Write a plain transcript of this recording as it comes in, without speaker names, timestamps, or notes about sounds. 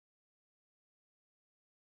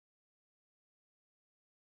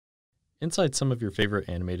Inside some of your favorite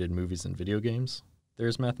animated movies and video games, there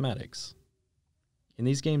is mathematics. In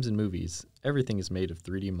these games and movies, everything is made of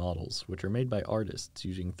 3D models, which are made by artists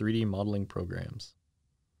using 3D modeling programs.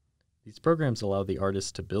 These programs allow the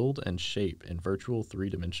artist to build and shape in virtual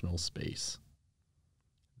three-dimensional space.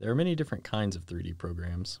 There are many different kinds of 3D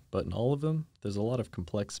programs, but in all of them, there's a lot of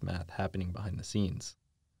complex math happening behind the scenes.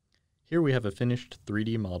 Here we have a finished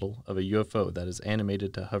 3D model of a UFO that is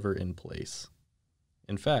animated to hover in place.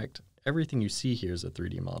 In fact, everything you see here is a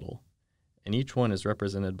 3D model, and each one is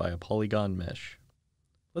represented by a polygon mesh.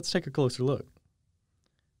 Let's take a closer look.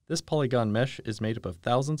 This polygon mesh is made up of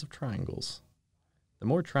thousands of triangles. The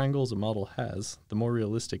more triangles a model has, the more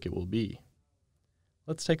realistic it will be.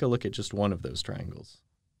 Let's take a look at just one of those triangles.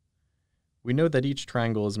 We know that each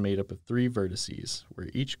triangle is made up of 3 vertices, where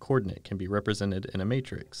each coordinate can be represented in a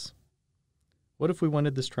matrix. What if we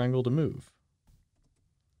wanted this triangle to move?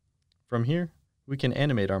 From here, we can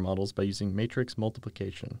animate our models by using matrix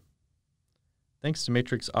multiplication. Thanks to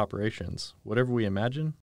matrix operations, whatever we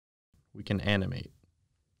imagine, we can animate.